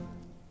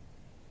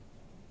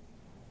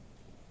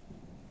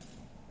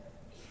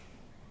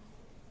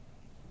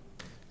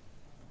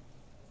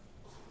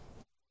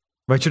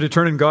I invite you to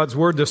turn in God's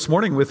Word this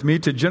morning with me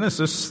to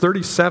Genesis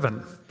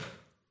 37.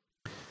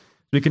 As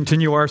we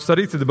continue our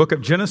study through the book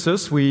of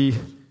Genesis, we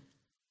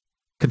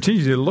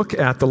continue to look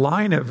at the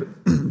line of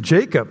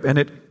Jacob, and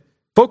it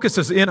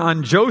focuses in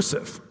on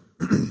Joseph.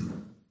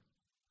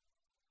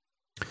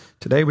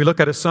 Today we look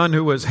at a son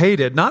who was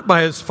hated, not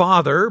by his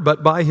father,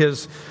 but by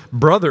his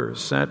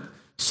brothers. That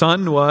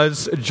son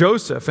was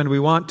Joseph, and we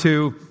want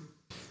to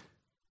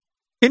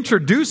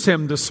introduce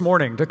him this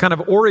morning to kind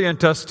of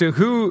orient us to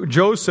who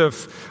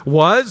Joseph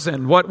was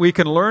and what we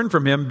can learn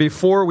from him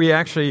before we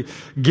actually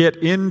get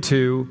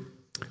into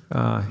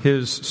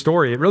his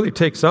story. It really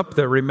takes up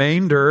the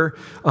remainder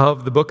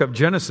of the book of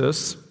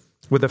Genesis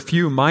with a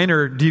few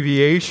minor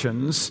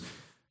deviations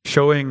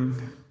showing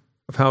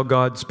of how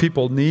God's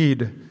people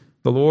need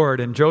the Lord.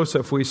 In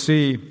Joseph, we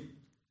see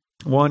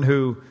one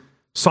who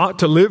sought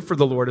to live for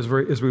the Lord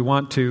as we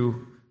want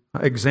to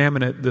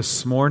examine it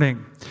this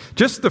morning.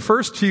 Just the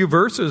first few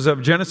verses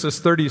of Genesis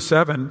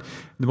 37,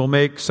 and we'll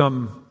make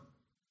some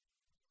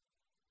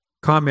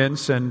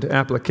comments and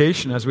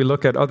application as we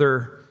look at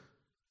other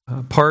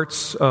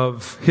parts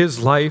of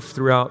his life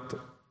throughout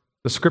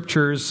the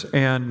Scriptures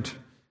and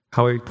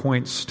how he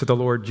points to the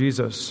Lord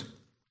Jesus.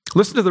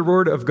 Listen to the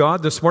Word of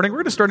God this morning.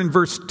 We're going to start in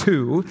verse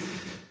 2.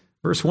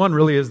 Verse 1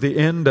 really is the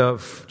end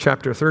of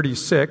chapter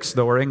 36,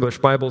 though our English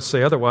Bibles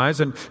say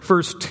otherwise. And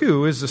verse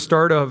 2 is the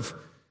start of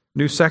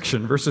new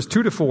section, verses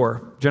 2 to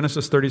 4,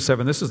 Genesis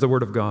 37. This is the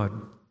Word of God.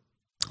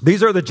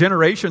 These are the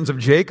generations of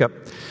Jacob.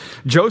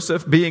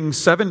 Joseph, being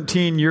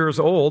 17 years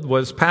old,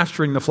 was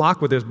pasturing the flock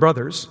with his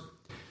brothers.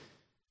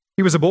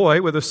 He was a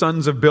boy with the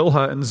sons of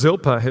Bilhah and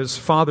Zilpah, his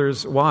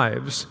father's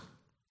wives.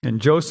 And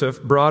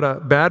Joseph brought a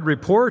bad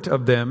report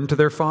of them to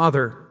their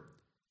father.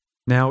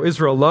 Now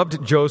Israel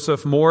loved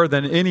Joseph more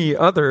than any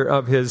other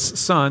of his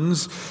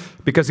sons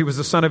because he was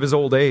the son of his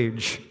old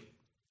age,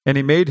 and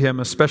he made him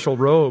a special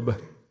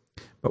robe.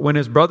 But when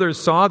his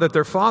brothers saw that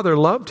their father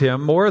loved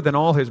him more than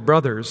all his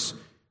brothers,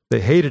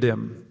 they hated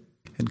him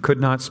and could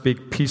not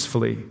speak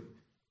peacefully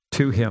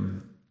to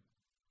him.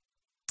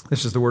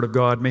 This is the Word of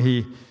God. May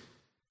He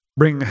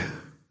bring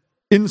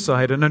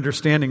insight and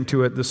understanding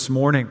to it this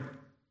morning.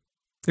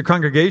 The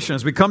congregation,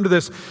 as we come to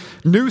this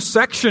new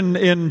section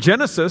in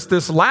Genesis,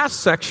 this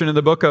last section in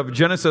the book of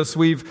Genesis,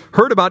 we've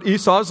heard about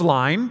Esau's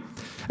line,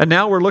 and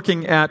now we're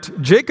looking at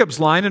Jacob's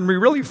line, and we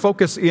really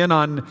focus in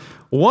on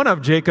one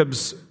of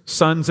Jacob's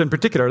sons in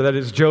particular, that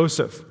is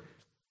Joseph.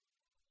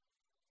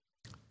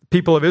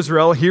 People of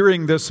Israel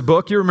hearing this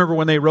book, you remember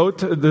when they wrote,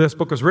 this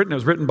book was written, it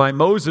was written by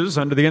Moses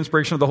under the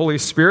inspiration of the Holy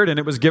Spirit, and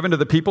it was given to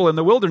the people in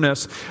the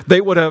wilderness. They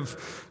would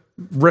have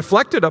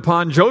reflected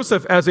upon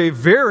Joseph as a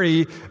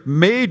very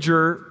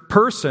major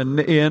person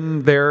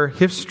in their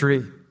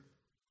history.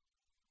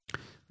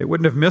 They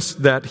wouldn't have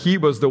missed that he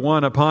was the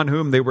one upon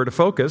whom they were to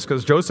focus,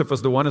 because Joseph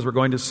was the one, as we're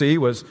going to see,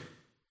 was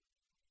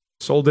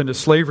sold into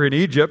slavery in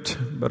Egypt,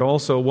 but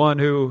also one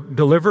who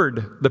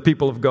delivered the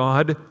people of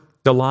God,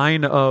 the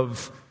line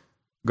of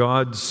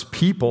God's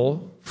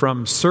people,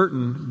 from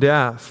certain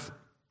death.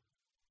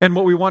 And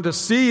what we want to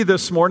see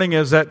this morning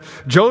is that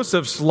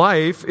Joseph's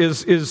life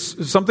is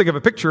something of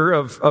a picture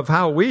of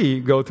how we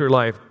go through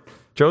life.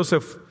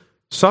 Joseph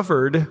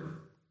suffered,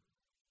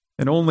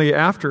 and only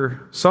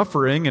after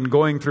suffering and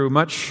going through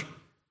much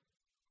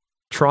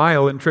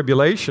trial and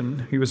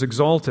tribulation, he was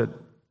exalted.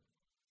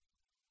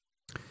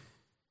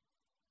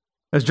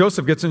 As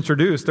Joseph gets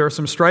introduced, there are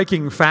some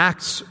striking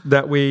facts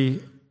that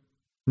we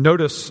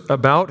notice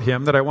about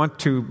him that I want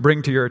to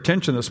bring to your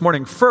attention this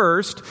morning.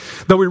 First,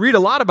 though we read a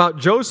lot about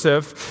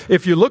Joseph,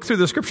 if you look through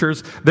the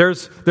Scriptures,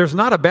 there's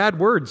not a bad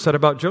word said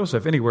about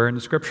Joseph anywhere in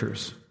the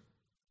Scriptures.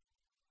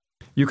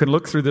 You can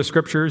look through the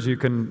Scriptures, you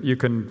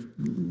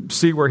can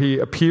see where he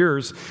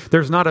appears.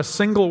 There's not a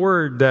single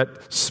word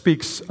that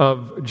speaks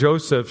of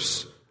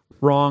Joseph's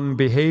wrong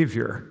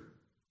behavior.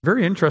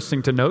 Very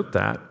interesting to note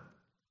that.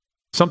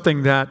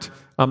 Something that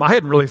I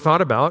hadn't really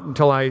thought about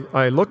until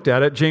I looked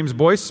at it. James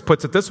Boyce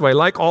puts it this way: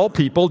 like all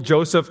people,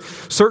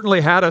 Joseph certainly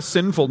had a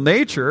sinful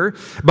nature,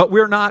 but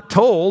we're not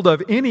told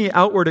of any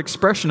outward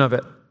expression of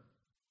it.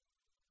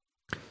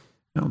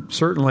 Now,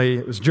 certainly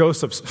it was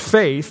Joseph's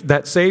faith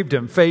that saved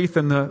him, faith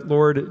in the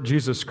Lord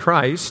Jesus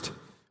Christ.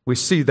 We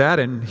see that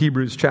in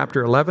Hebrews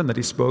chapter 11, that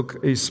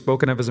he's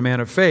spoken of as a man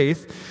of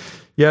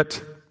faith.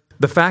 Yet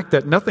the fact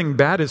that nothing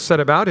bad is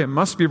said about him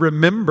must be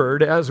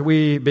remembered as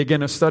we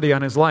begin a study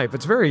on his life.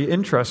 It's very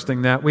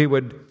interesting that we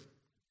would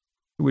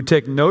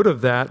take note of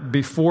that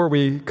before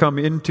we come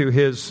into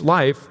his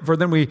life, for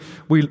then we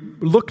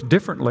look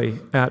differently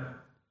at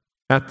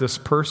this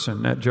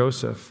person, at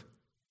Joseph.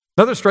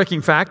 Another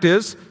striking fact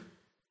is,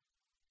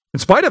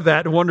 in spite of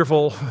that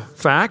wonderful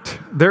fact,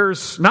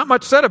 there's not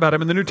much said about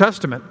him in the New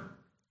Testament.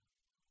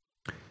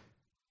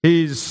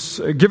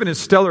 He's given his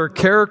stellar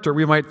character.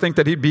 We might think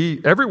that he'd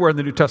be everywhere in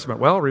the New Testament.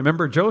 Well,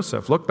 remember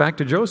Joseph. Look back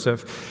to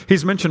Joseph.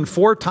 He's mentioned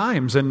 4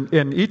 times, and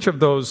in each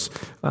of those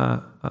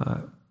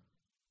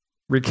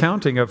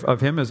recounting of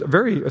him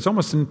it's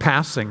almost in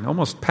passing,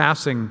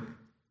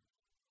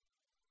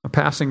 a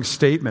passing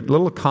statement,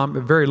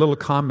 very little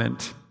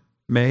comment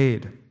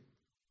made.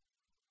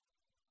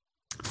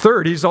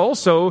 Third, he's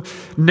also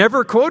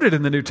never quoted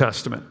in the New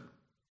Testament.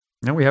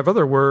 Now we have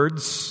other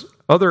words,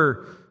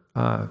 other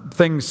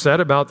things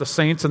said about the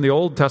saints in the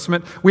Old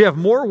Testament. We have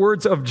more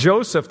words of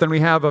Joseph than we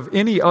have of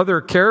any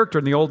other character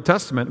in the Old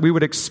Testament. We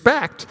would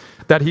expect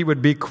that he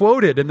would be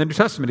quoted in the New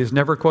Testament. He's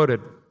never quoted,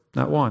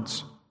 not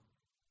once.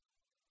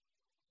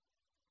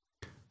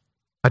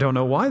 I don't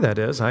know why that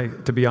is.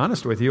 To be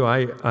honest with you,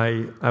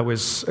 I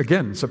was,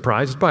 again,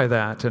 surprised by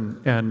that,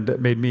 and it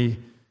made me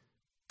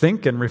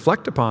think and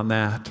reflect upon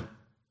that.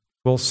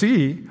 We'll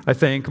see, I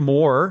think,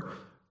 more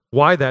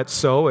why that's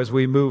so as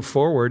we move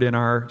forward in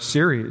our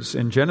series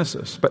in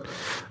Genesis.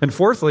 And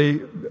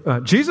fourthly,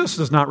 Jesus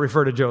does not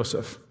refer to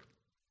Joseph.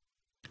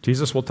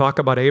 Jesus will talk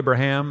about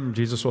Abraham,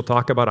 Jesus will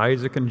talk about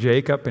Isaac and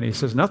Jacob, and he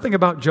says nothing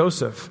about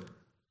Joseph.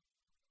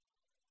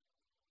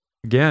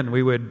 Again,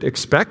 we would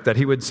expect that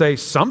he would say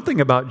something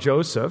about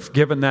Joseph,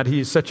 given that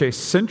he's such a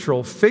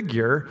central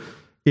figure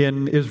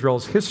in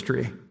Israel's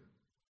history,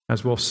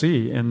 as we'll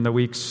see in the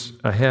weeks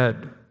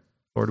ahead,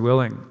 Lord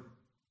willing.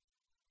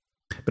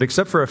 But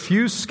except for a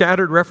few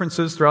scattered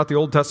references throughout the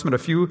Old Testament, a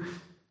few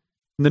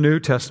in the New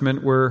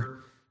Testament, we're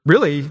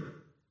really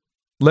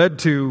led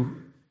to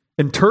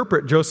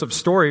interpret Joseph's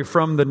story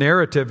from the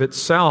narrative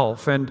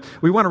itself. And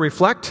we want to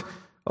reflect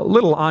a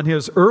little on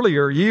his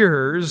earlier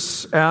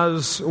years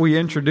as we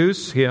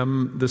introduce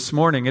him this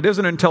morning. It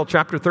isn't until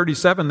chapter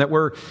 37 that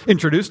we're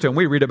introduced to him.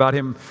 We read about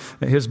him,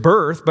 his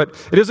birth, but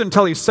it isn't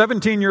until he's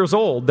 17 years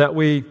old that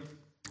we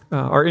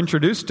are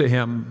introduced to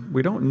him.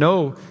 We don't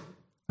know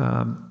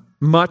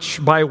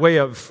much by way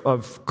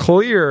of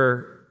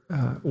clear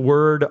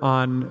word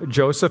on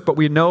Joseph, but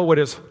we know what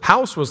his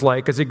house was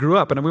like as he grew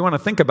up. And we want to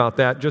think about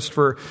that just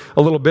for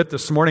a little bit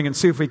this morning and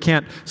see if we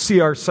can't see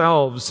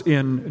ourselves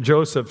in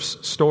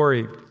Joseph's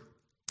story.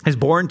 He's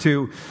born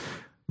to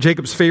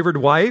Jacob's favored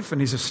wife, and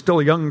he's still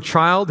a young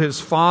child. His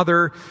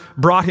father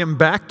brought him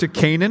back to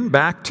Canaan,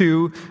 back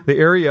to the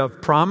area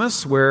of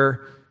promise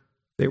where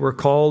they were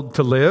called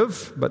to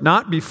live, but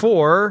not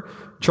before.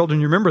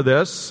 Children, you remember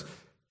this.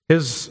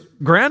 His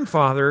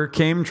grandfather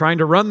came trying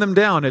to run them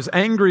down, his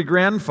angry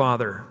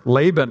grandfather,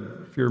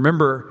 Laban. If you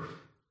remember,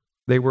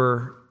 they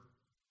were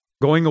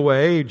going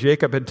away.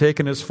 Jacob had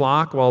taken his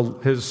flock while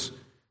his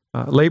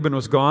Laban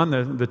was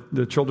gone,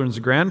 the children's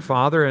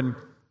grandfather. And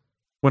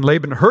when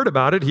Laban heard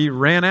about it, he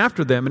ran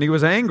after them, and he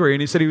was angry,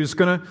 and he said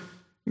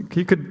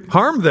he could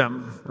harm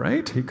them,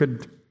 right? He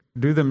could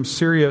do them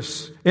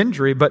serious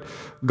injury, but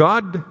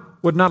God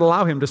would not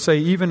allow him to say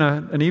even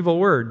an evil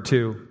word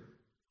to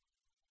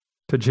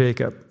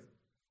Jacob.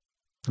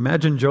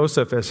 Imagine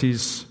Joseph as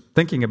he's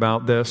thinking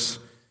about this,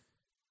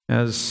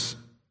 as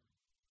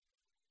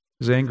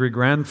his angry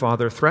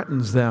grandfather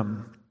threatens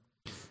them.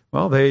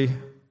 Well, they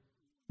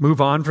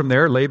move on from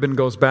there. Laban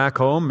goes back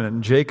home,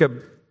 and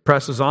Jacob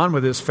presses on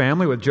with his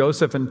family, with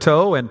Joseph in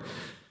tow. And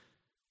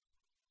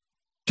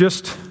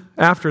just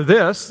after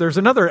this, there's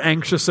another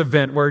anxious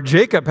event where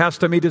Jacob has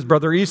to meet his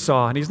brother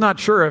Esau, and he's not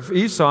sure if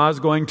Esau is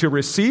going to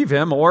receive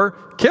him or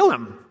kill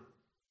him.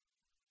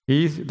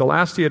 The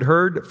last he had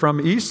heard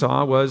from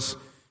Esau was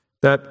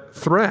that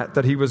threat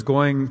that he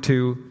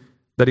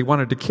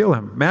wanted to kill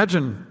him.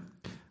 Imagine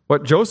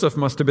what Joseph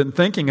must have been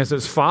thinking as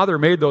his father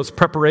made those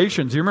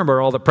preparations. You remember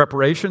all the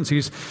preparations.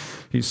 He's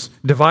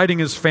dividing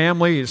his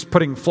family. He's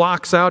putting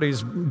flocks out.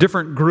 He's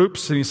different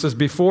groups. And he says,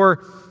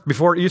 before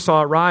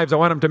Esau arrives, I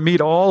want him to meet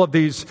all of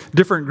these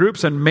different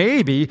groups, and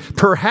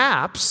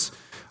perhaps,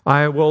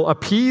 I will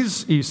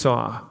appease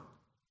Esau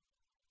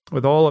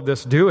with all of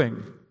this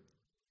doing.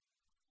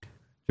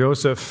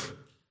 Joseph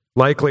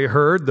likely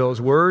heard those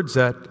words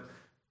that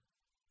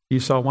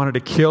Esau wanted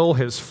to kill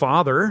his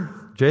father,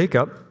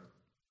 Jacob,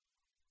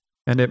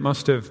 and those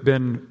must have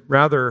been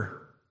rather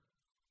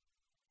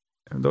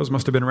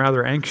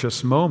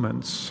anxious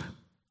moments.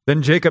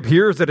 Then Jacob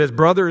hears that his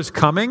brother is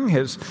coming.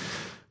 His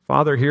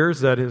father hears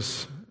that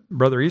his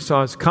brother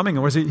Esau is coming,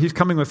 and he's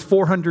coming with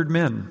 400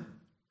 men.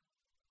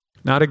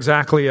 Not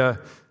exactly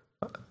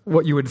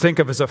what you would think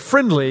of as a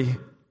friendly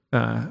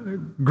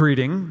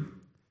greeting.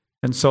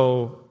 And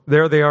so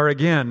there they are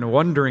again,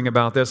 wondering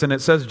about this. And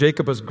it says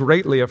Jacob was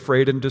greatly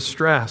afraid and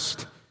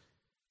distressed.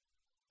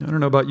 I don't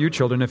know about you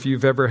children, if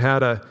you've ever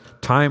had a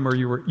time where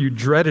you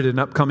dreaded an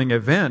upcoming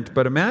event,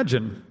 but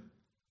imagine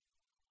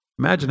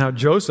how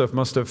Joseph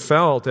must have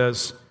felt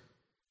as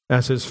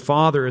his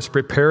father is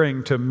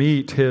preparing to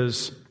meet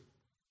his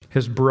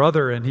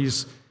brother, and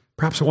he's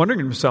perhaps wondering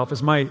to himself,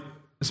 is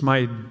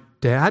my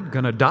dad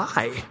going to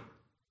die?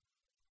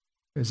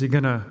 Is he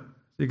going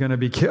to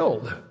be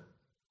killed?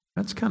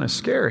 That's kind of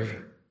scary.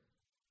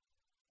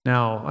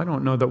 Now, I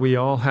don't know that we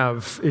all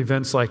have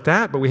events like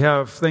that, but we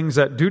have things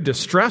that do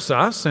distress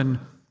us and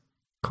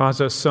cause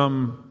us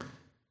some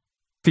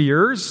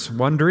fears,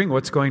 wondering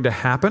what's going to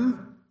happen.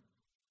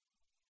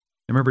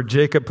 Remember,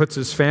 Jacob puts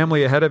his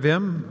family ahead of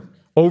him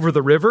over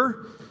the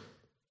river,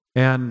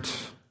 and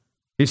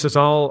he says,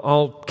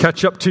 I'll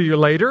catch up to you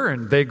later,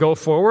 and they go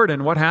forward,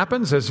 and what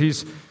happens as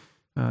he's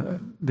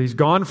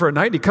gone for a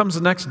night, he comes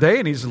the next day,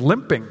 and he's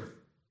limping.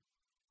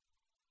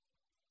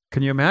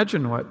 Can you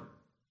imagine what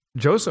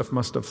Joseph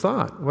must have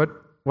thought? What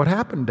what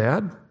happened,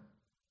 Dad?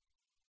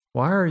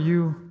 Why are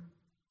you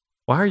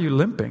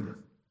limping?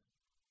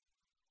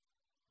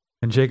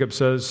 And Jacob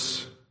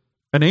says,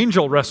 an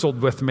angel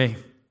wrestled with me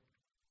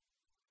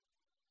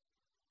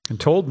and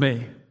told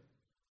me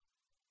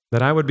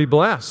that I would be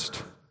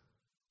blessed.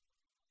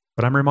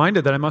 But I'm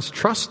reminded that I must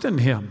trust in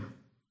him,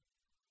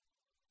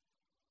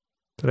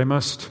 that I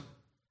must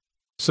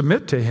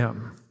submit to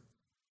him.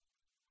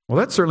 Well,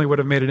 that certainly would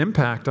have made an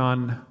impact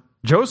on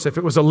Joseph.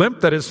 It was a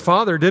limp that his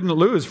father didn't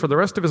lose for the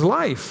rest of his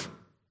life.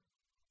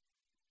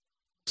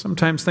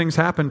 Sometimes things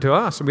happen to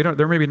us, and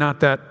they're maybe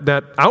not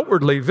that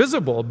outwardly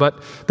visible,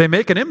 but they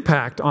make an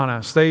impact on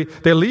us. They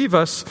leave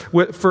us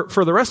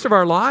for the rest of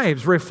our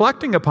lives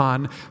reflecting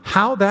upon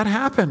how that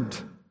happened.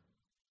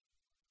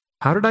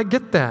 How did I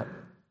get that?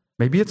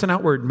 Maybe it's an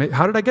outward.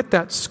 How did I get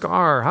that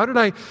scar?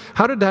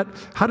 How did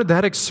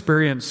that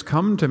experience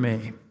come to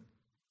me?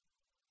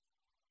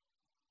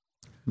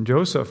 And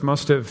Joseph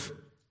must have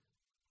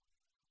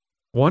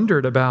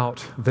wondered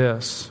about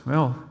this.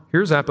 Well,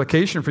 here's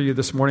application for you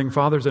this morning,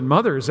 fathers and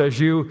mothers, as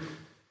you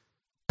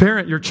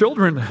parent your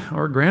children,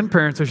 or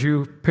grandparents as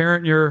you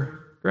parent your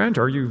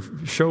or you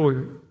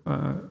show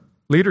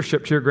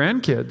leadership to your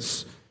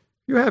grandkids.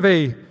 You have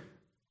a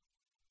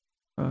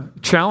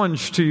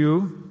challenge to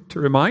you to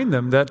remind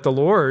them that the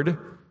Lord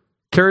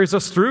carries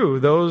us through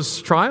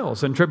those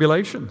trials and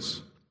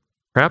tribulations.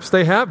 Perhaps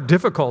they have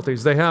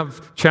difficulties, they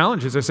have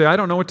challenges. They say, I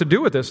don't know what to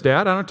do with this,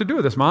 Dad. I don't know what to do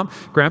with this, Mom.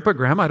 Grandpa,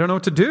 Grandma, I don't know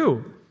what to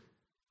do.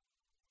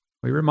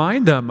 We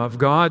remind them of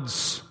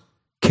God's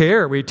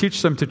care. We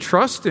teach them to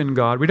trust in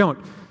God. We don't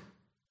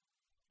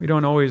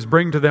always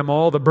bring to them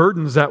all the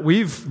burdens that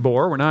we've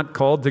bore. We're not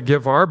called to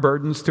give our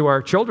burdens to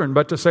our children,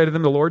 but to say to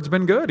them, the Lord's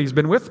been good. He's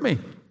been with me.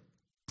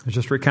 I was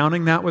just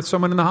recounting that with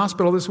someone in the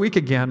hospital this week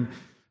again,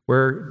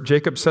 where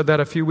Jacob said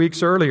that a few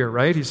weeks earlier,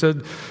 right? He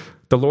said,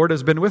 the Lord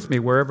has been with me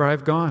wherever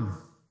I've gone.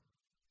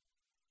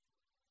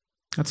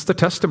 That's the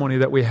testimony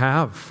that we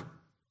have.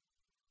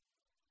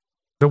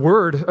 The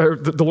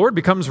Lord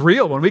becomes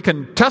real when we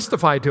can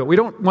testify to it. We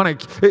don't want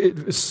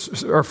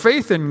to. Our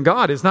faith in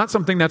God is not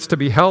something that's to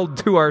be held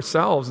to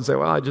ourselves and say,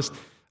 "Well, I just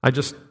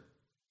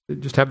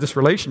have this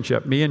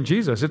relationship, me and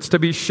Jesus." It's to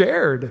be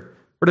shared.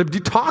 We're to be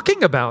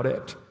talking about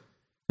it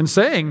and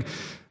saying,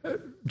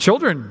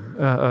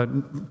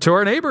 children, to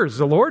our neighbors,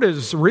 the Lord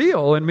is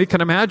real, and we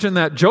can imagine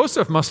that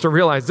Joseph must have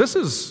realized this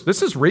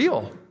is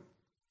real.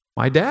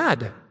 My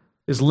dad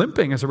is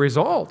limping as a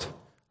result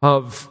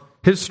of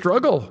his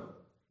struggle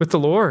with the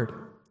Lord.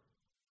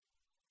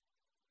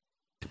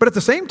 But at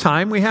the same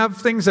time, we have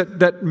things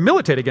that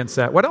militate against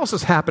that. What else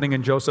is happening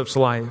in Joseph's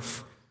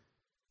life?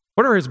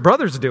 What are his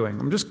brothers doing?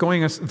 I'm just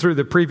going through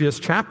the previous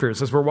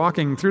chapters as we're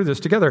walking through this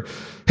together.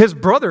 His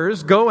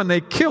brothers go and they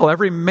kill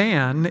every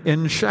man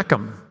in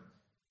Shechem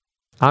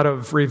out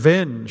of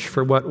revenge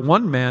for what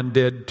one man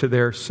did to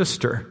their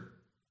sister.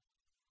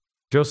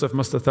 Joseph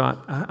must have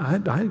thought, I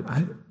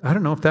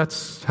don't know if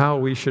that's how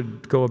we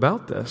should go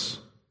about this.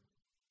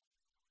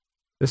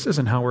 This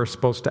isn't how we're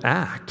supposed to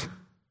act.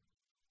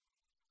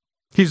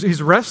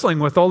 He's wrestling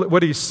with all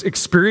what he's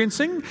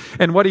experiencing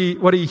and what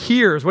he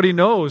hears, what he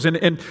knows,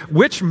 and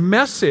which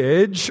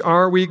message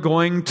are we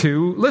going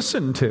to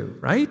listen to,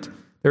 right?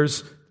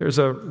 There's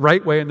a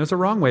right way and there's a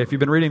wrong way. If you've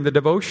been reading the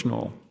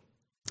devotional,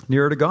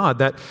 Nearer to God,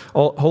 that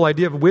whole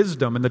idea of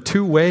wisdom and the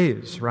two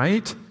ways,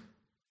 right?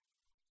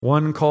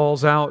 One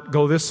calls out,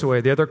 go this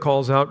way. The other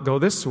calls out, go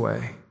this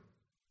way.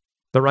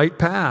 The right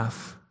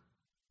path.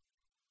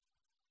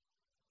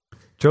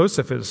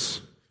 Joseph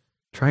is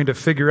trying to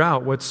figure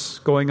out what's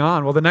going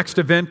on. Well, the next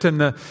event in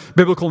the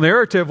biblical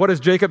narrative, what does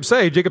Jacob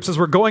say? Jacob says,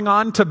 we're going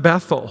on to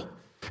Bethel,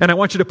 and I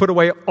want you to put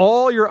away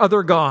all your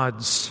other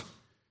gods,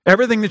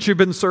 everything that you've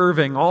been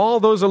serving, all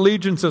those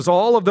allegiances,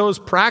 all of those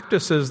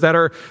practices that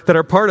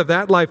are part of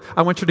that life.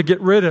 I want you to get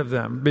rid of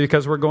them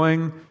because we're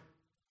going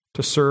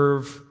to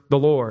serve the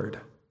Lord.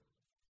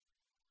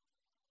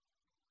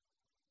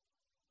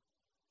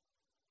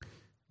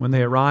 When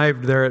they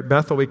arrived there at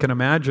Bethel, we can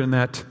imagine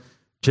that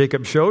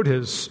Jacob showed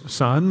his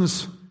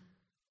sons,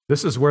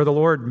 this is where the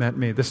Lord met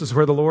me. This is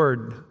where the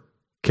Lord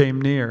came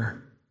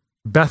near.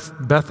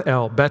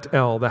 Bethel,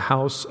 the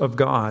house of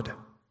God.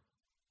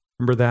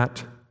 Remember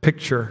that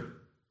picture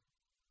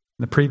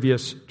in the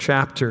previous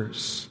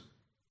chapters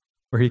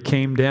where he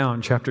came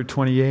down, chapter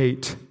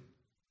 28,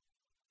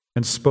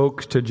 and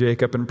spoke to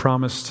Jacob and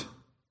promised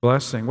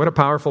blessing. What a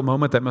powerful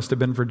moment that must have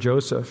been for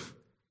Joseph.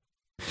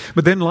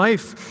 But then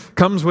life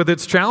comes with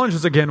its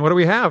challenges again. What do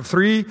we have?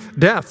 3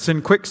 deaths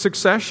in quick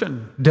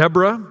succession.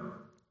 Deborah,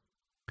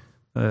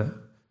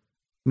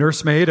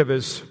 nursemaid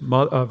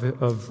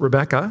of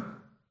Rebekah,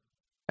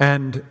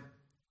 and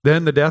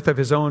then the death of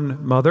his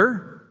own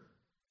mother,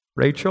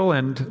 Rachel,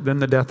 and then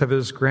the death of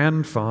his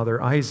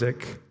grandfather,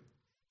 Isaac.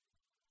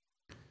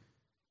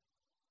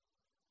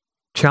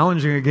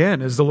 Challenging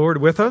again. Is the Lord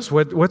with us?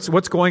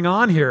 What's going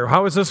on here?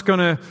 How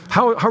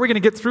are we going to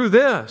get through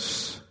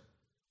this?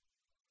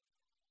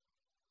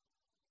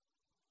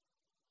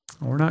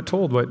 We're not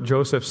told what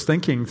Joseph's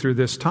thinking through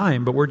this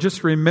time, but we're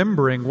just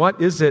remembering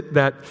what is it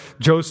that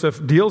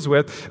Joseph deals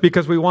with,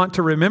 because we want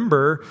to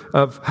remember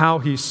of how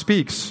he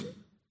speaks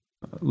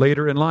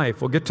later in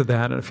life. We'll get to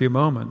that in a few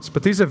moments.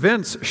 But these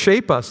events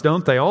shape us,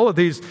 don't they? All of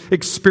these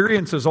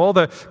experiences, all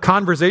the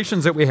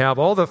conversations that we have,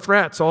 all the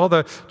threats, all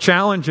the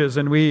challenges,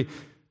 and we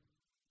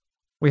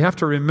have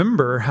to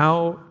remember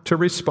how to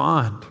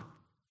respond.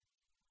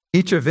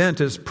 Each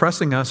event is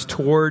pressing us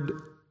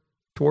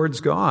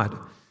towards God.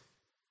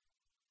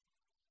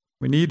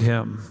 We need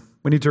Him.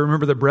 We need to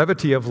remember the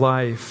brevity of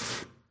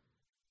life.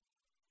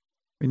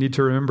 We need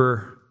to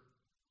remember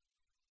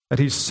that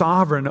He's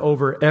sovereign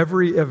over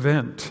every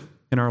event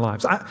in our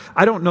lives.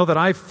 I don't know that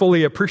I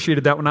fully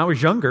appreciated that when I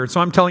was younger, so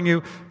I'm telling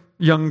you,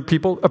 young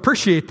people,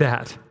 appreciate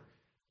that.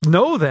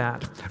 Know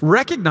that.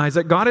 Recognize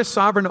that God is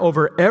sovereign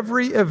over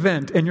every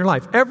event in your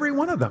life, every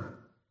one of them.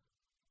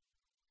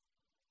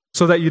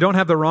 So that you don't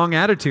have the wrong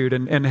attitude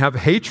and have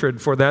hatred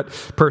for that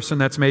person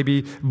that's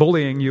maybe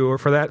bullying you, or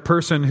for that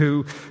person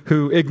who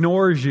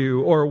ignores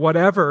you or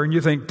whatever, and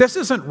you think, this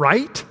isn't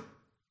right.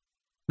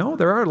 No,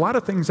 there are a lot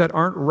of things that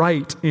aren't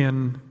right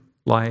in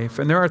life,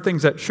 and there are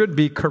things that should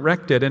be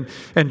corrected.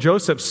 And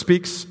Joseph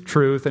speaks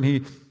truth, and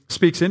he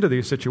speaks into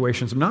these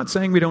situations. I'm not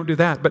saying we don't do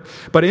that,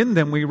 but in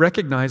them we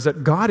recognize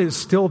that God is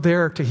still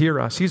there to hear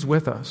us. He's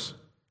with us.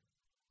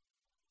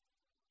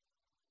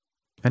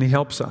 And He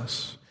helps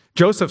us.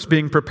 Joseph's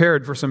being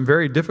prepared for some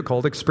very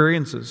difficult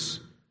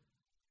experiences.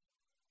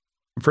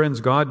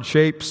 Friends, God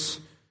shapes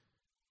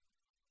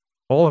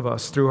all of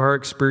us through our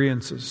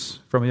experiences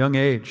from a young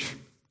age.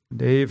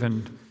 Dave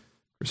and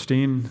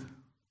Christine,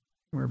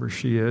 wherever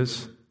she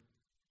is,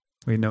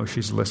 we know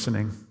she's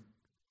listening.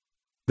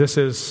 This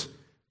is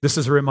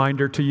a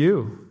reminder to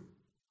you,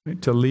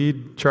 right? To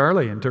lead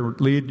Charlie and to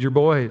lead your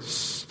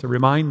boys, to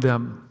remind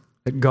them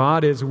that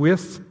God is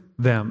with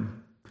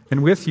them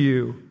and with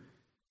you,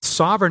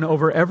 sovereign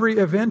over every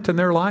event in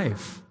their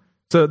life,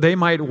 so that they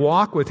might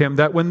walk with Him,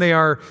 that when they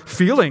are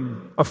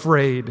feeling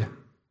afraid,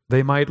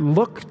 they might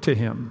look to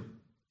Him.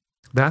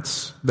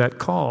 That's that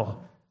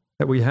call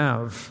that we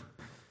have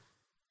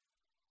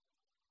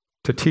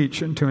to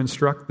teach and to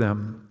instruct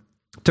them,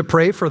 to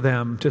pray for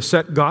them, to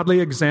set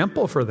godly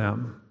example for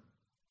them.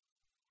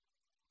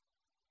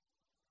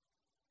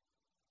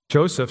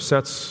 Joseph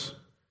sets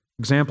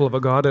example of a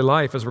godly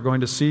life, as we're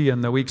going to see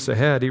in the weeks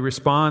ahead. He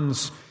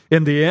responds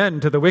in the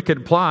end to the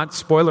wicked plot.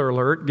 Spoiler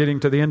alert, getting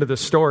to the end of the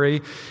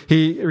story.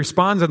 He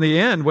responds in the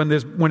end when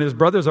his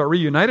brothers are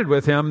reunited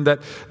with him, and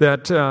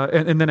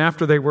then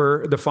after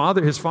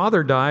his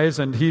father dies,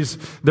 and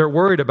they're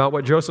worried about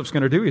what Joseph's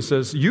going to do. He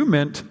says, "You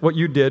meant what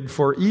you did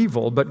for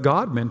evil, but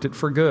God meant it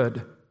for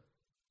good,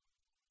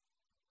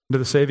 to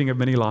the saving of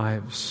many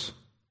lives."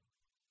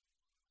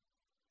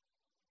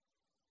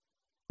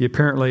 He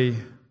apparently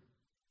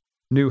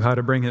knew how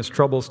to bring his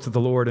troubles to the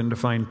Lord and to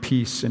find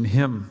peace in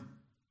Him.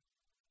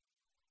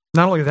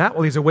 Not only that,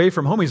 while he's away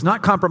from home, he's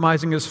not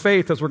compromising his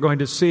faith, as we're going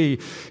to see.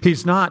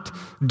 He's not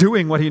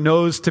doing what he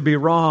knows to be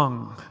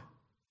wrong.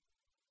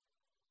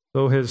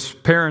 Though his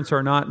parents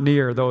are not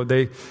near, though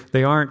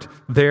they aren't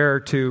there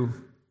to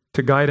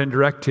guide and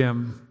direct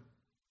him,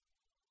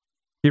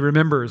 he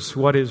remembers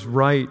what is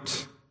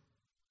right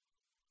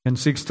and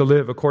seeks to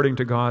live according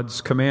to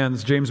God's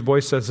commands. James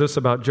Boyce says this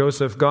about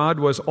Joseph: God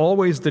was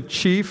always the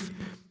chief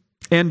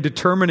and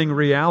determining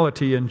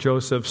reality in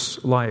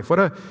Joseph's life. What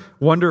a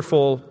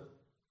wonderful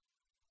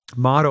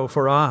motto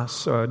for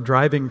us, a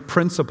driving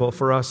principle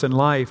for us in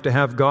life, to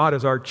have God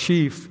as our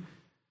chief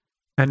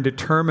and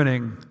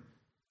determining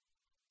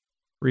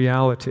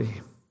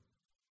reality.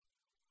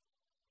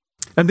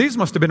 And these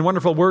must have been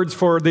wonderful words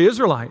for the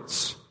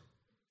Israelites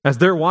as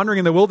they're wandering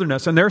in the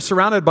wilderness, and they're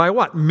surrounded by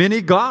what?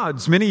 Many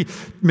gods, many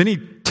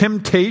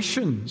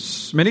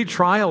temptations, many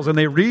trials. And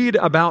they read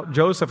about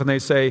Joseph and they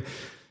say,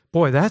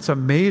 boy, that's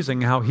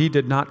amazing how he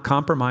did not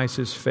compromise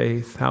his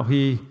faith, how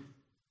he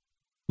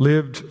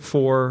lived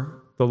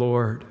for the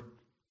Lord.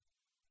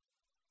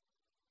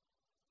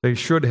 They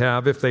should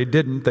have, if they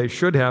didn't, they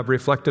should have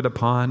reflected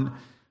upon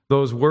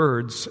those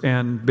words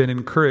and been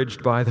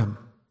encouraged by them.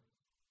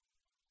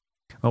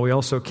 Well, we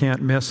also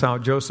can't miss how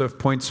Joseph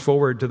points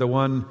forward to the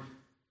one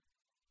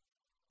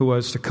who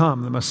was to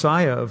come, the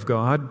Messiah of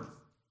God.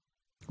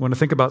 I want to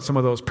think about some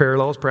of those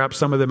parallels. Perhaps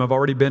some of them have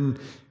already been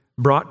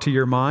brought to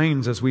your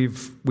minds as we've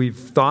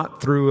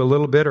thought through a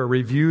little bit, or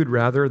reviewed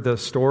rather, the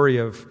story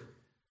of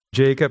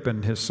Jacob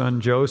and his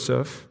son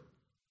Joseph.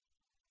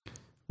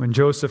 When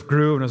Joseph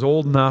grew and was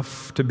old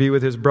enough to be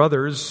with his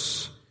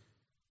brothers,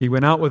 he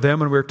went out with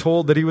them, and we're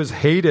told that he was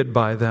hated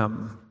by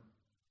them.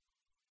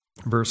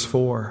 Verse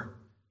 4,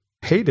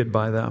 hated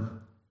by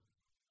them.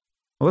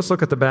 Well, let's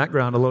look at the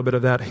background a little bit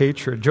of that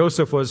hatred.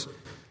 Joseph was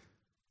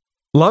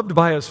loved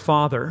by his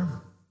father,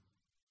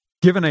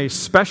 given a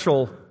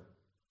special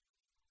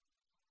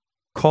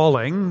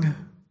calling.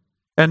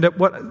 And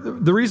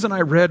the reason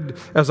I read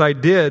as I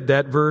did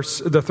that verse,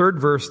 the third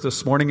verse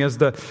this morning, is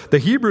the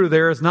Hebrew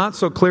there is not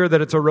so clear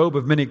that it's a robe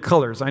of many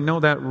colors. I know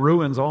that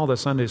ruins all the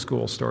Sunday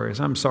school stories.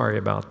 I'm sorry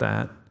about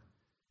that.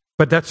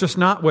 But that's just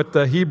not what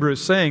the Hebrew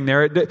is saying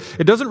there.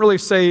 It doesn't really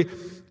say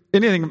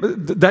anything.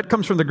 That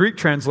comes from the Greek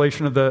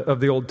translation of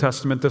the Old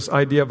Testament, this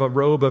idea of a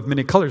robe of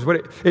many colors.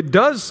 But it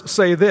does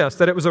say this,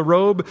 that it was a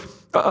robe,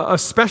 a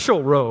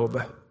special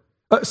robe,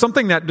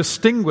 something that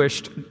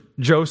distinguished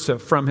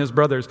Joseph from his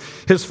brothers.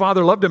 His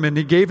father loved him, and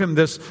he gave him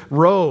this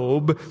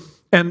robe,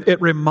 and it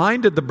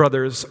reminded the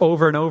brothers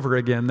over and over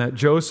again that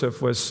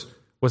Joseph was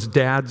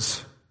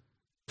Dad's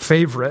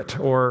favorite,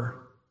 or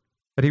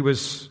that he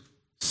was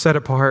set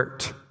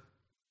apart.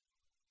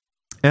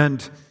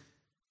 And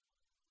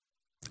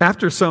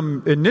after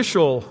some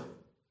initial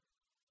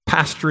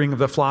pasturing of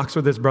the flocks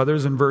with his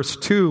brothers, in verse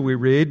 2 we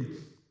read,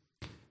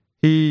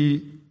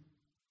 he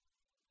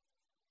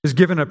is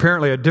given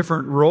apparently a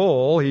different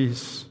role. He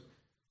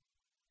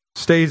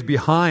stays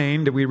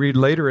behind, we read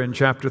later in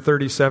chapter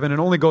 37, and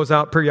only goes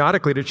out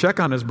periodically to check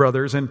on his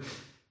brothers. And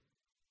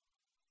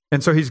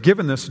so he's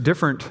given this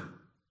different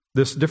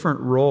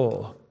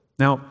role.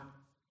 Now,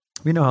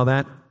 we know how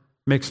that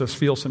makes us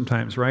feel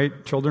sometimes,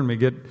 right? Children, we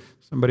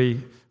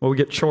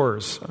get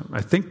chores.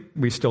 I think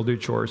we still do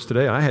chores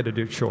today. I had to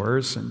do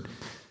chores, and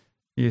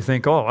you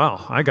think, oh,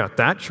 wow, I got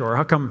that chore.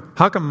 How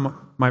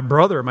come my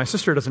brother or my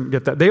sister doesn't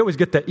get that? They always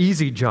get the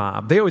easy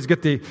job. They always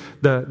get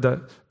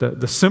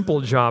the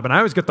simple job, and I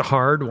always get the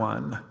hard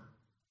one.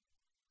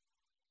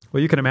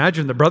 Well, you can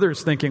imagine the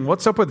brothers thinking,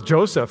 what's up with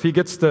Joseph? He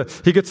gets to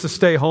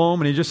stay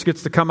home, and he just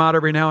gets to come out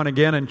every now and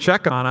again and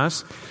check on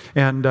us,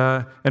 and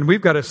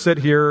we've got to sit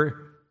here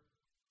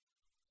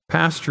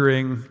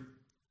pasturing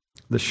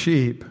the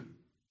sheep.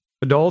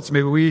 Adults,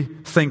 maybe we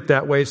think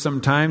that way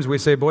sometimes. We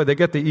say, boy, they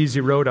get the easy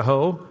row to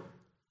hoe.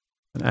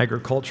 An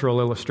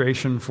agricultural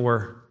illustration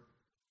for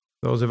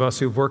those of us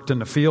who've worked in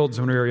the fields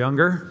when we were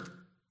younger.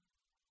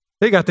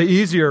 They got the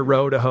easier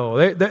row to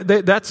hoe.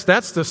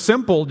 That's the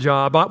simple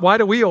job. Why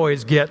do we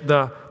always get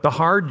the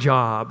hard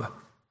job?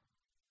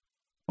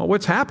 Well,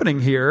 what's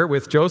happening here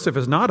with Joseph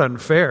is not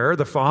unfair.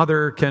 The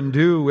father can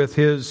do with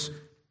his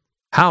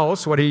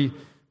house what he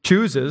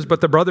chooses,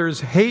 but the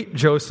brothers hate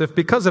Joseph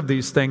because of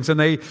these things.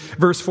 And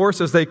verse 4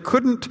 says they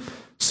couldn't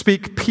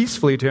speak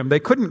peacefully to him.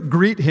 They couldn't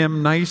greet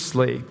him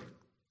nicely.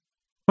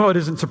 Well, it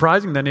isn't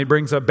surprising then he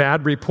brings a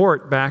bad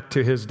report back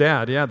to his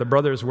dad. Yeah, the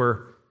brothers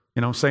were,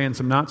 saying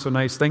some not so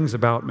nice things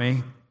about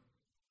me.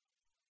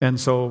 And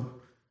so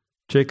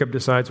Jacob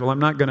decides, well, I'm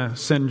not going to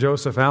send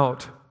Joseph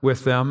out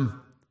with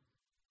them.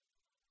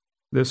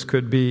 This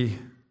could be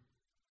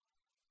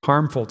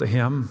harmful to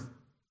him.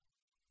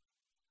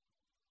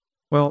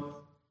 Well,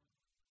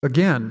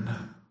 again,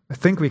 I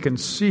think we can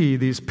see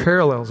these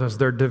parallels as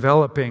they're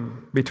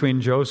developing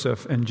between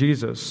Joseph and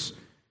Jesus.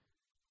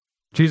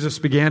 Jesus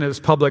began his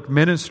public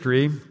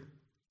ministry,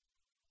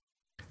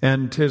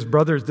 and his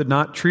brothers did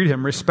not treat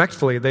him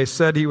respectfully. They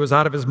said he was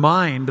out of his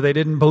mind. They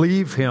didn't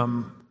believe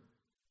him.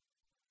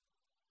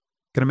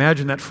 You can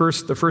imagine the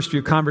first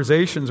few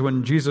conversations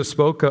when Jesus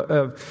spoke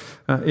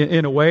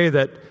in a way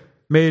that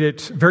made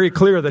it very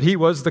clear that he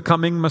was the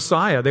coming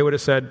Messiah. They would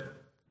have said,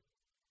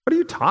 what are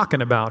you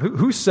talking about?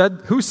 Who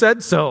said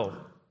so?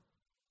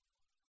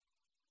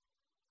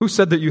 Who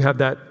said that you have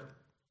that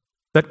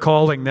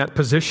calling, that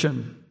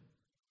position?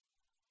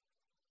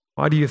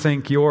 Why do you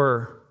think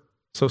you're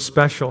so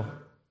special?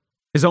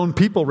 His own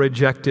people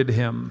rejected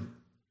him.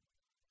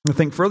 I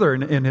think further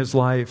in his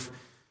life,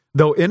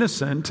 though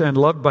innocent and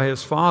loved by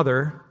his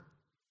father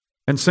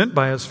and sent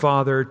by his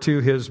father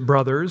to his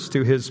brothers,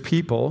 to his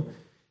people,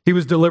 he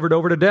was delivered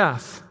over to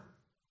death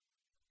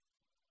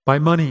by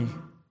money.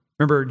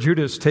 Remember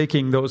Judas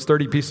taking those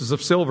 30 pieces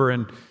of silver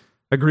and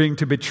agreeing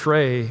to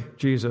betray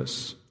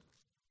Jesus.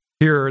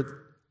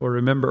 Here,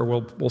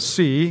 we'll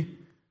see,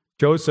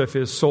 Joseph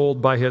is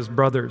sold by his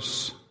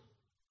brothers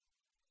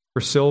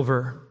for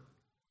silver.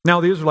 Now,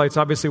 the Israelites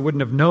obviously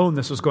wouldn't have known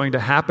this was going to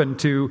happen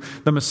to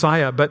the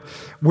Messiah, but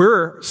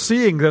we're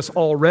seeing this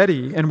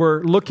already, and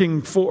they're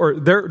looking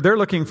forward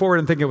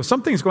and thinking, well,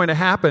 something's going to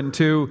happen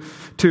to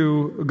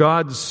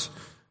God's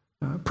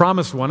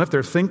promised one, if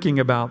they're thinking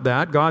about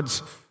that.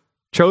 God's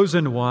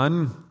chosen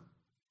one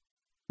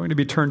going to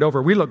be turned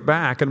over. We look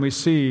back and we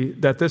see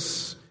that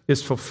this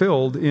is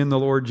fulfilled in the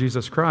Lord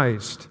Jesus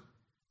Christ.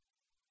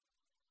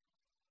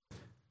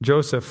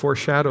 Joseph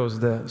foreshadows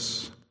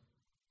this.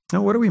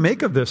 Now, what do we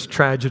make of this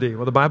tragedy?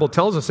 Well, the Bible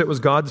tells us it was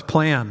God's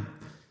plan.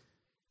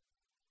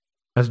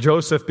 As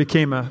Joseph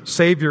became a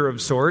savior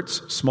of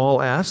sorts,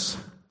 small s,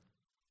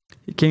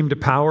 he came to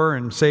power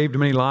and saved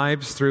many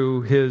lives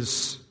through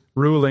his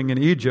ruling in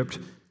Egypt.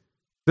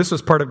 This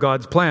was part of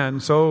God's plan,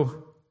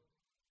 so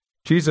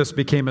Jesus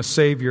became a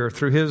savior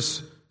through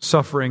his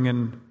suffering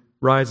and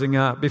rising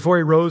up. Before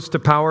he rose to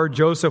power,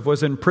 Joseph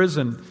was in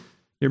prison.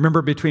 You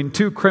remember between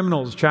two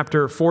criminals,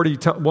 chapter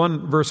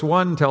 41, verse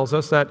 1 tells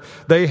us that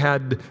they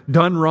had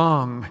done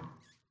wrong,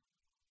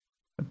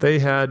 that they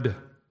had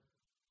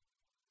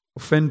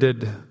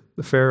offended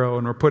the Pharaoh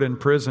and were put in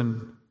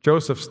prison.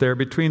 Joseph's there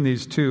between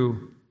these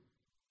two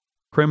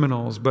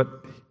criminals, but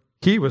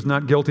he was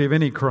not guilty of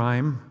any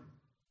crime.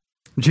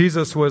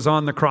 Jesus was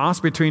on the cross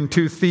between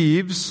two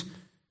thieves,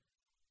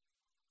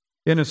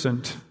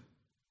 innocent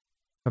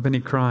of any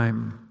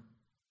crime.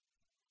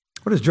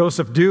 What does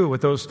Joseph do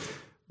with those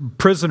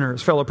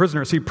prisoners, fellow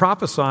prisoners? He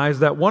prophesies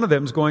that one of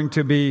them is going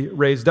to be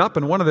raised up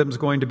and one of them is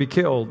going to be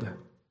killed.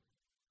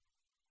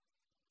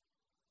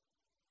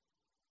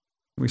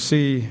 We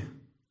see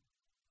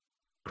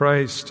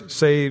Christ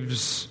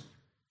saves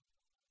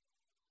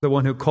the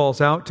one who calls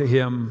out to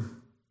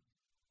him,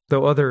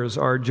 though others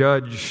are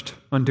judged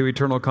unto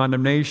eternal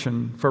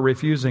condemnation for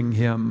refusing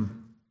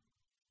him.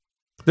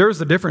 There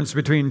is a difference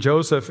between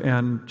Joseph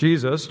and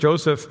Jesus.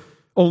 Joseph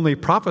only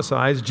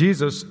prophesies,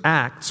 Jesus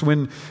acts.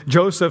 When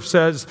Joseph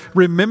says,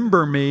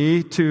 "Remember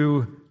me,"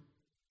 to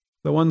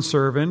the one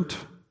servant,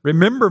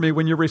 "Remember me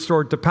when you're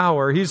restored to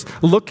power," he's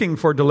looking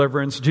for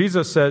deliverance.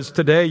 Jesus says,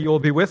 "Today you'll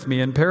be with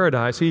me in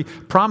paradise." He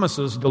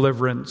promises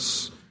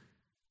deliverance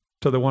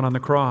to the one on the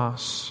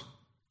cross.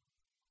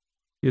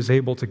 He is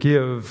able to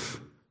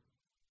give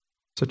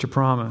such a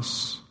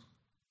promise.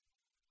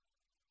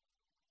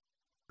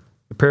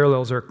 The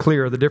parallels are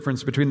clear. The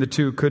difference between the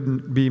two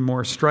couldn't be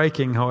more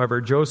striking,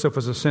 however. Joseph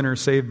was a sinner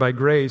saved by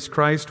grace.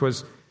 Christ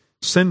was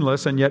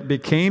sinless and yet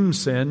became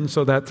sin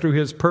so that through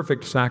his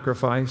perfect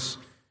sacrifice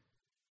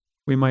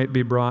we might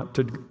be brought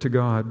to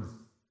God.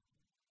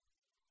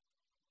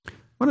 I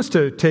want us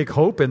to take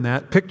hope in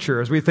that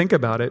picture as we think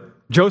about it.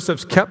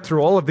 Joseph's kept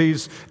through all of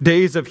these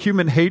days of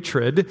human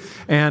hatred,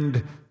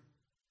 and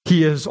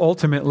he is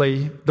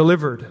ultimately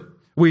delivered.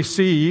 We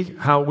see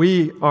how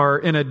we are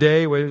in a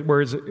day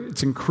where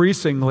it's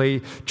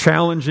increasingly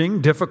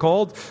challenging,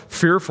 difficult,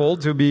 fearful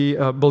to be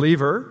a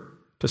believer,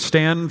 to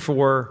stand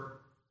for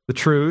the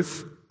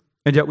truth,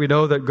 and yet we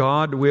know that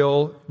God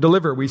will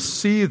deliver. We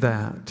see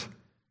that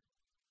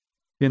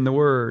in the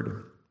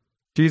Word.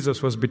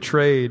 Jesus was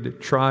betrayed,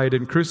 tried,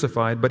 and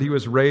crucified, but he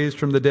was raised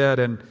from the dead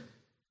and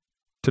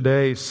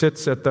today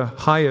sits at the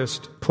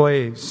highest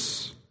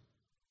place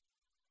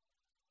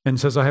and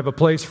says, "I have a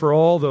place for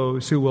all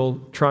those who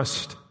will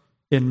trust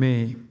in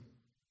me."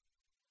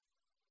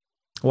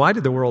 Why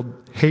did the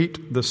world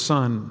hate the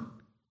Son?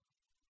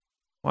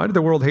 Why did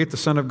the world hate the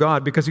Son of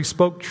God? Because he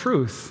spoke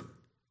truth.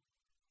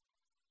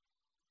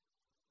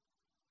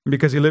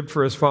 Because he lived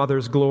for his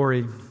Father's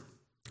glory.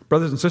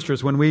 Brothers and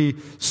sisters, when we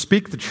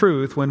speak the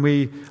truth, when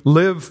we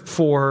live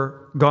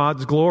for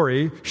God's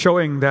glory,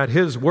 showing that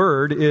his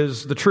word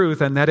is the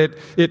truth and that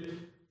it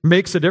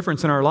makes a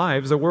difference in our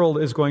lives, the world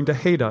is going to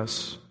hate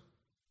us,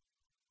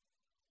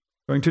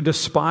 going to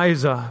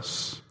despise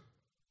us.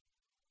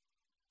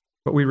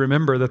 But we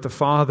remember that the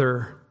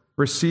Father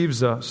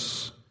receives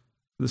us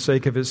for the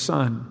sake of his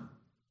Son.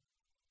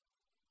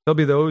 There'll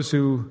be those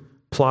who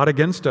plot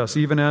against us,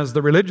 even as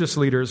the religious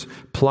leaders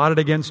plotted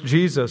against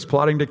Jesus,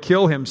 plotting to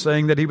kill him,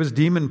 saying that he was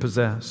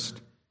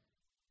demon-possessed.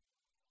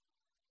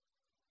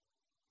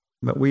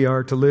 But we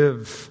are to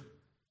live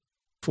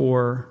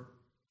for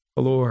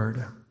the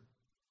Lord.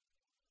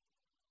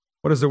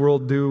 What does the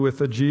world do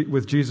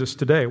with Jesus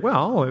today?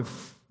 Well,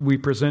 if we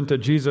present a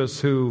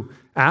Jesus who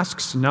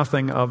asks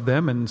nothing of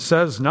them and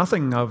says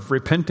nothing of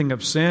repenting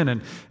of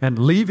sin and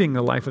leaving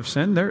the life of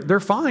sin, they're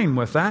fine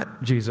with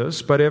that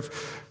Jesus. But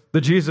if the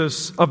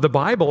Jesus of the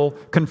Bible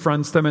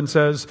confronts them and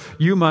says,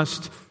 "You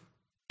must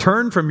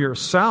turn from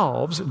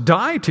yourselves,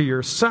 die to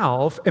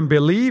yourself, and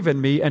believe in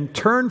me, and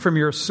turn from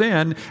your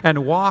sin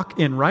and walk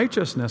in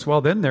righteousness,"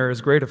 well, then there is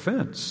great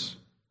offense.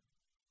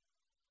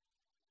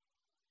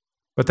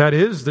 But that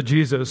is the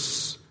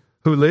Jesus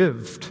who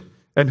lived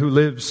and who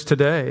lives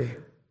today.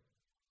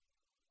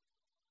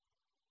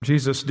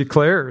 Jesus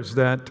declares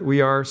that we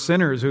are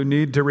sinners who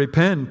need to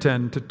repent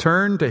and to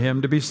turn to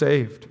him to be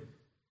saved.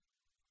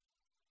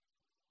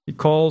 He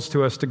calls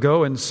to us to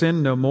go and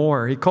sin no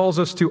more. He calls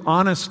us to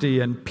honesty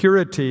and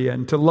purity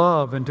and to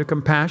love and to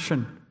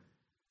compassion,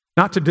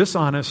 not to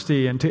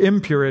dishonesty and to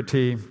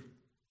impurity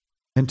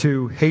and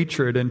to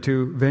hatred and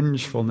to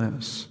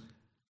vengefulness.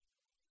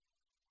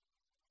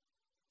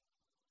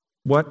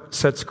 What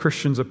sets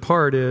Christians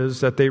apart is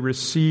that they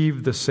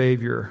receive the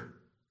Savior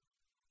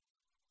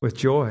with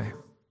joy.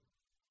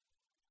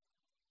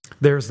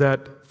 There's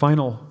that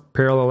final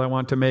parallel I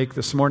want to make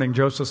this morning.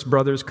 Joseph's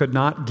brothers could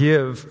not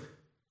give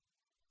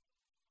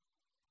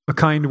a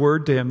kind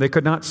word to him. They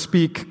could not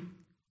speak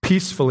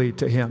peacefully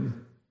to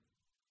him.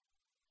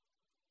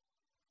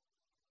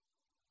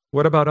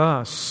 What about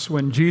us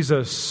when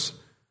Jesus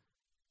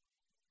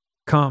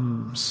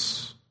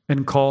comes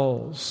and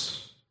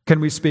calls? Can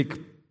we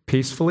speak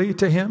peacefully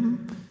to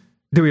him?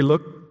 Do we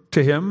look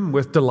to him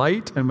with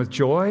delight and with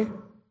joy?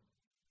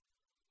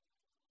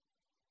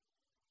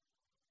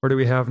 Or do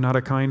we have not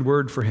a kind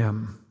word for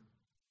him?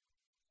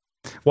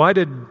 Why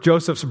did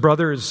Joseph's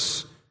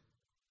brothers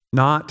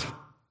not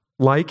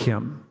like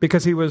him?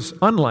 Because he was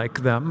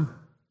unlike them.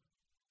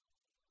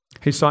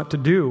 He sought to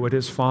do what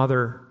his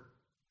father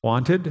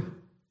wanted,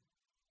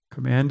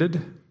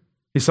 commanded.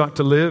 He sought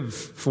to live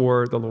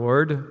for the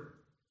Lord.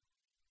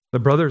 The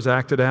brothers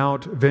acted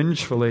out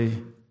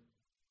vengefully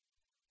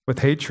with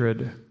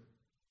hatred.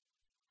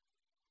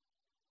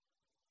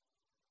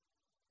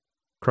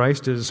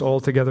 Christ is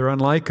altogether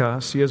unlike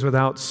us. He is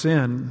without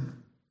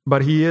sin,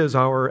 but he is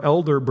our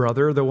elder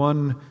brother, the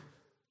one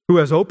who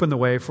has opened the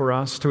way for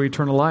us to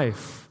eternal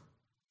life.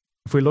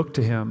 if we look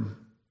to him.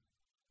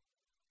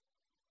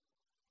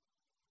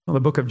 Well, the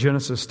book of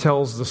Genesis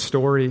tells the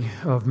story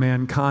of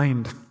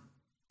mankind.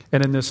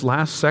 And in this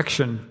last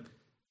section,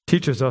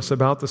 teaches us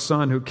about the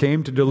Son who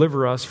came to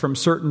deliver us from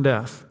certain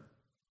death.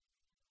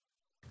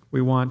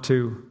 We want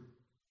to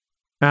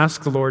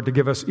ask the Lord to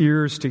give us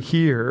ears to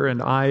hear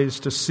and eyes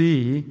to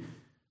see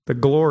the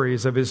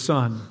glories of his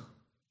Son,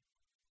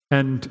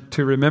 and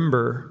to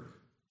remember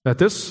that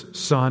this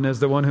Son is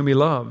the one whom he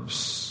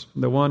loves,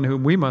 the one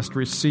whom we must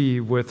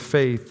receive with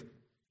faith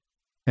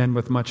and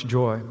with much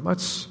joy.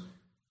 Let's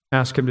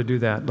ask him to do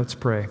that. Let's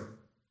pray.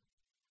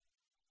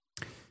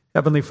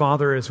 Heavenly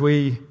Father, as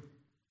we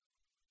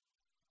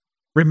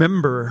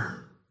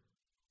remember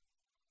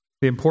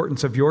the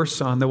importance of your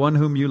Son, the one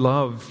whom you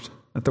loved,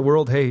 that the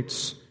world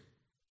hates,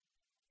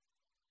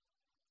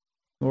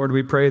 Lord,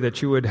 we pray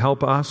that you would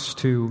help us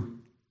to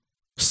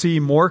see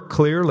more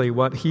clearly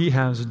what he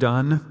has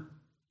done,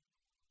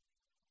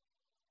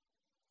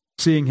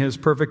 seeing his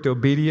perfect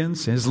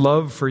obedience, his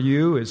love for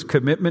you, his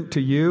commitment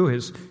to you,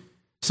 his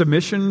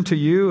submission to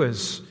you,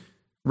 as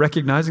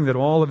recognizing that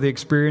all of the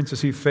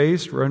experiences he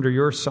faced were under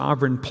your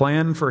sovereign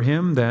plan for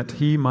him, that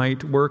he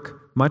might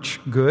work much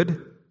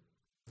good,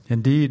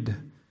 indeed,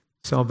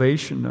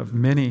 salvation of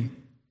many.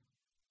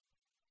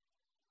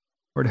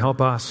 Lord,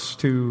 help us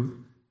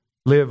to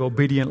live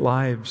obedient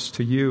lives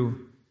to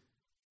you,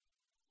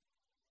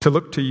 to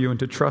look to you and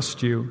to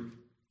trust you,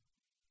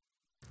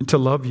 and to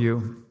love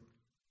you,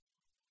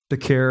 to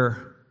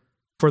care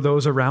for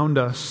those around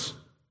us,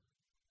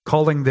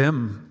 calling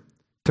them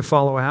to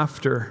follow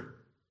after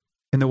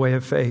in the way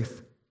of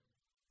faith.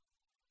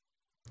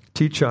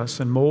 Teach us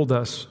and mold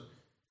us,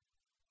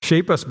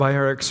 shape us by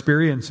our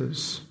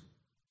experiences,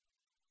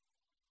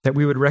 that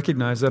we would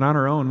recognize that on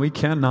our own we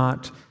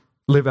cannot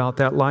live out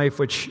that life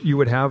which you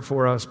would have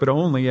for us, but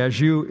only as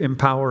you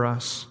empower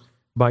us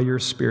by your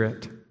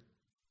Spirit.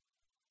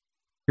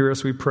 Hear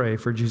us, we pray,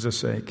 for Jesus'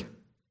 sake.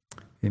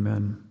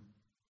 Amen.